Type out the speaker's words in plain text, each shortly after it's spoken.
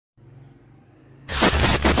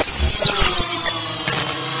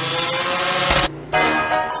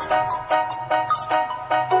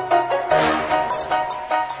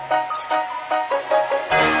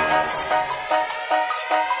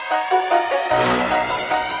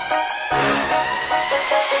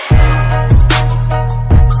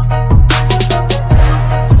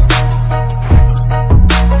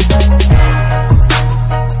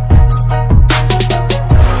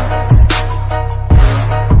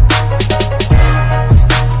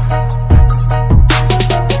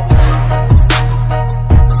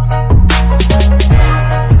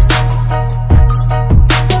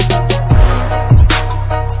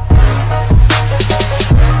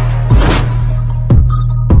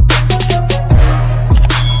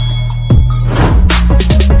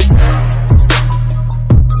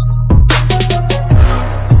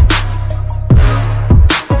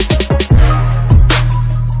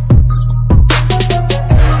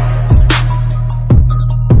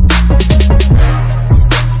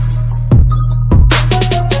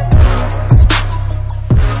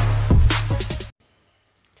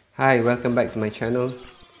Hi, welcome back to my channel.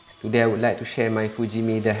 Today I would like to share my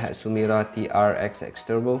FUJIMI DAIHATSU MIRA TRXX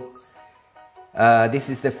Turbo. This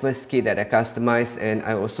is the first kit that I customized, and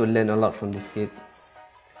I also learned a lot from this kit.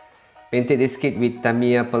 Painted this kit with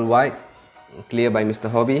Tamiya Pearl White, clear by Mr.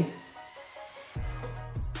 Hobby.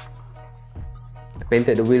 I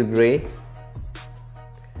painted the wheel grey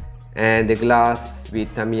and the glass with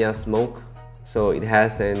Tamiya Smoke, so it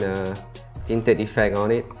has an tinted effect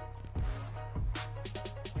on it.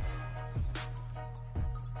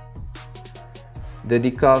 The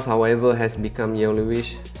decals, however, has become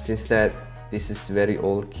yellowish since that this is very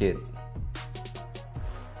old kit.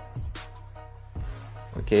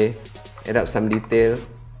 Okay, add up some detail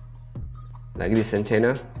like this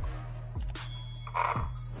antenna.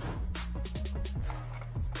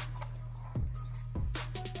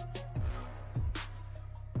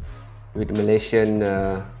 With Malaysian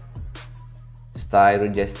style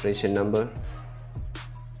registration number.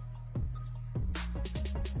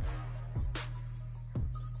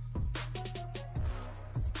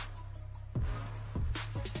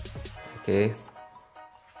 Okay,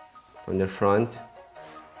 from the front.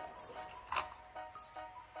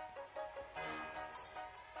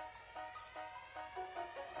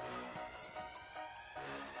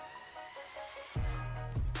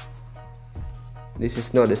 This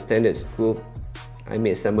is not a standard scoop. I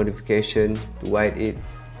made some modification to widen it.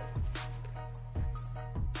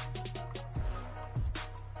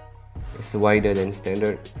 It's wider than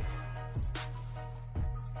standard.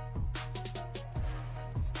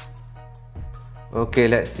 Okay,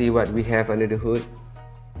 let's see what we have under the hood.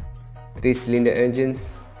 3-cylinder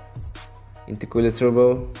engines, intercooler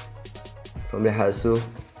turbo from Daihatsu.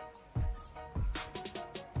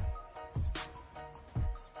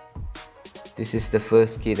 This is the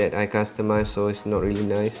first kit that I customized, so it's not really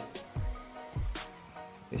nice.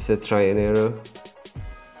 It's a try and error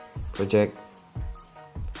project.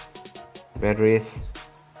 Batteries,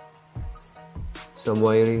 some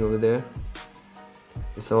wiring over there.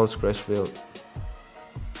 It's all scratch built.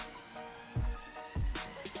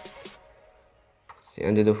 See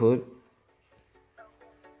under the hood.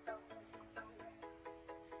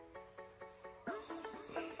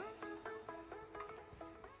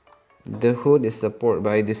 The hood is supported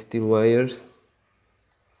by these steel wires.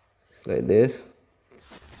 It's like this.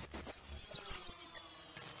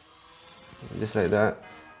 Just like that.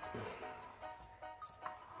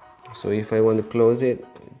 So if I want to close it,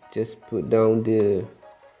 just put down the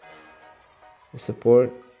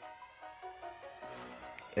support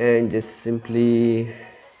and just simply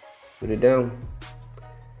put it down,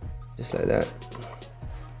 just like that.